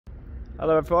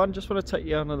Hello everyone, just want to take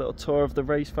you on a little tour of the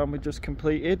Racevan we just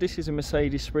completed. This is a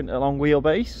Mercedes Sprinter long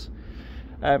wheelbase.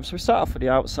 So we start off with the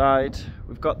outside.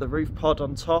 We've got the roof pod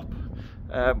on top,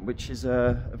 which is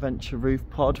a Venture roof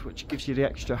pod, which gives you the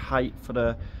extra height for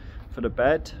the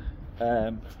bed.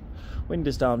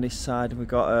 Windows down this side, and we've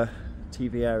got a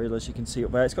TV aerial, as you can see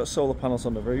up there. It's got solar panels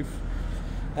on the roof.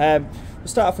 We'll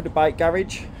start off with the bike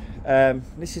garage.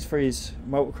 This is for his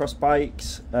motocross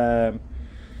bikes.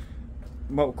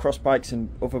 Motocross bikes and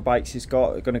other bikes he's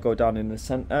got are going to go down in the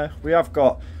centre. We have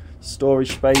got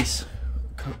storage space,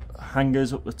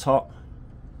 hangers up the top,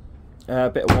 a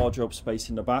bit of wardrobe space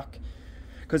in the back,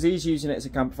 because he's using it as a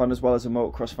camper van as well as a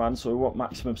motocross van, so we want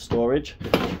maximum storage.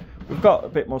 We've got a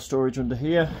bit more storage under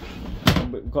here,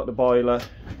 and we've got the boiler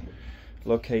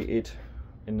located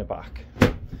in the back.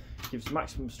 Gives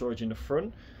maximum storage in the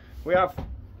front. We have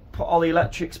put all the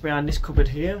electrics behind this cupboard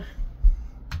here.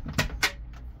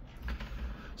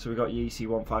 So we've got your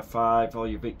EC155, all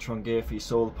your Victron gear for your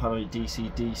solar panel, your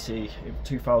DC,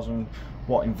 2000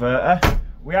 watt inverter.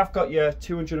 We have got your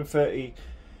 230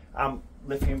 amp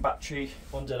lithium battery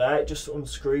under there. It just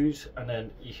unscrews and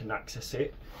then you can access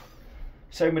it.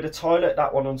 Same with the toilet,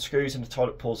 that one unscrews and the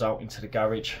toilet pulls out into the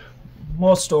garage.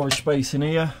 More storage space in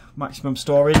here, maximum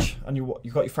storage, and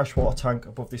you've got your fresh water tank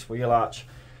above this wheel arch.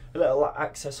 A little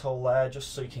access hole there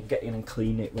just so you can get in and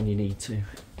clean it when you need to.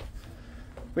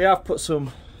 We have put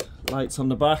some lights on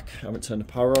the back. I haven't turned the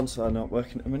power on, so they're not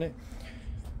working at the minute.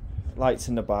 Lights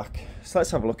in the back. So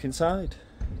let's have a look inside.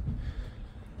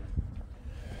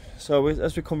 So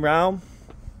as we come round,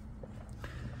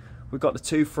 we've got the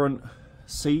two front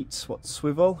seats, what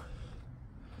swivel.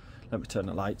 Let me turn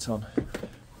the lights on.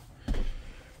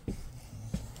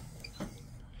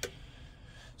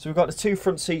 So we've got the two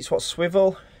front seats, what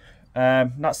swivel.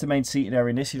 That's the main seating area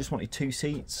in this. You just wanted two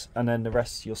seats, and then the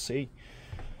rest you'll see.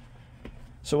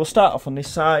 So we'll start off on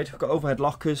this side. We've got overhead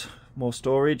lockers, more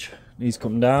storage. These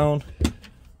come down.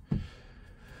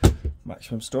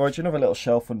 Maximum storage. Another little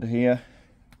shelf under here.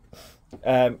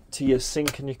 To your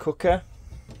sink and your cooker.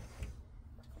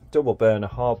 Double burner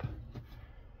hob.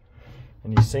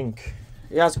 And your sink.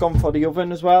 It has gone for the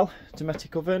oven as well,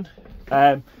 Dometic oven.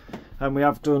 And we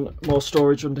have done more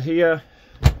storage under here.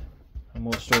 And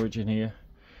more storage in here.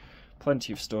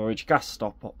 Plenty of storage. Gas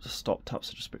stop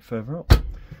tops are just a bit further up.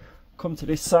 Come to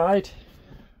this side,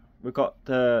 we've got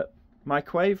the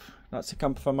microwave. That's a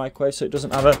Campervan microwave, so it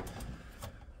doesn't have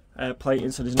a plating,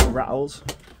 so there's no rattles.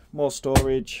 More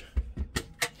storage,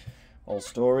 all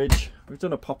storage. We've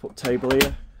done a pop-up table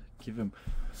here, give them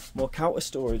more counter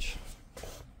storage.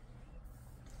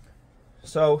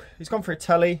 So he's gone for a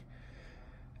telly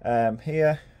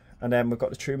here, and then we've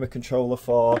got the Truma controller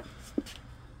for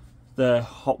the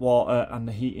hot water and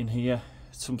the heating here.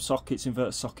 Some sockets,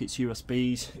 inverter sockets,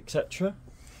 USBs, etc.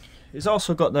 It's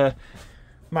also got the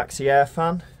maxi air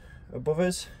fan above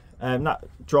us, and that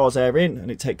draws air in and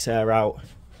it takes air out.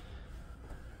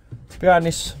 Behind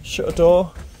this shutter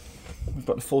door, we've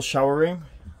got the full shower room.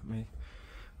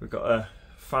 We've got a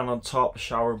fan on top, a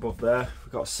shower above there.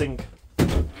 We've got a sink,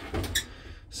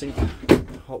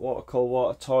 hot water, cold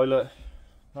water, toilet,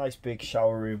 nice big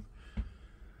shower room.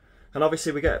 And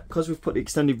obviously because we've put the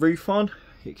extended roof on,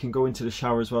 it can go into the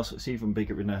shower as well, so it's even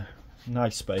bigger in a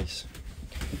nice space.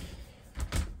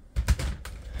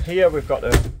 Here we've got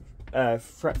the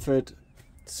Fretford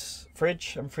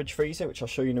fridge and fridge freezer, which I'll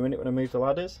show you in a minute when I move the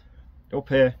ladders. Up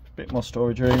here, a bit more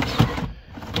storage room,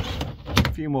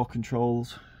 a few more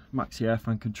controls, maxi air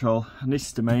fan control, and this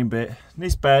is the main bit. And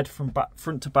this bed from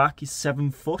front to back is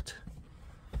 7 foot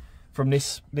from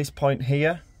this point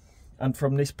here, and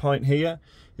from this point here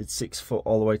it's 6 foot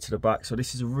all the way to the back. So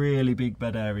this is a really big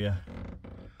bed area.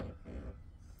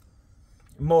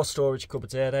 More storage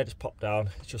cupboards here, they just pop down.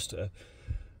 It's just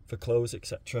for clothes,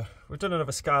 etc. We've done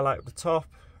another skylight at the top,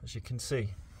 as you can see.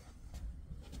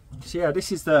 So yeah,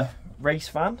 this is the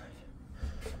Racevan.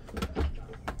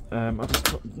 I'll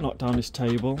just knock down this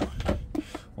table.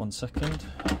 1 second.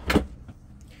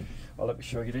 Oh, let me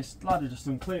show you this. Ladder just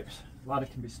unclips. Ladder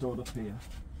can be stored up here.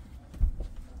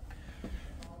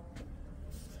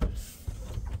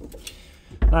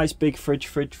 Nice big fridge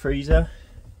freezer.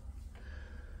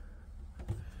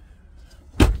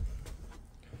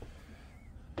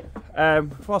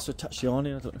 I've also attached the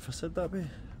awning. I don't know if I said that bit.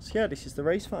 So yeah, this is the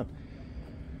Racevan.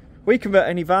 We convert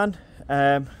any van,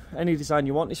 any design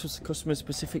you want. This was the customer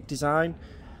specific design.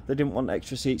 They didn't want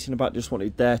extra seats in the back, just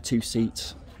wanted their 2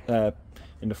 seats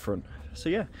in the front. So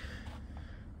yeah,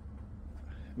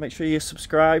 make sure you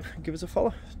subscribe and give us a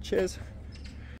follow. Cheers.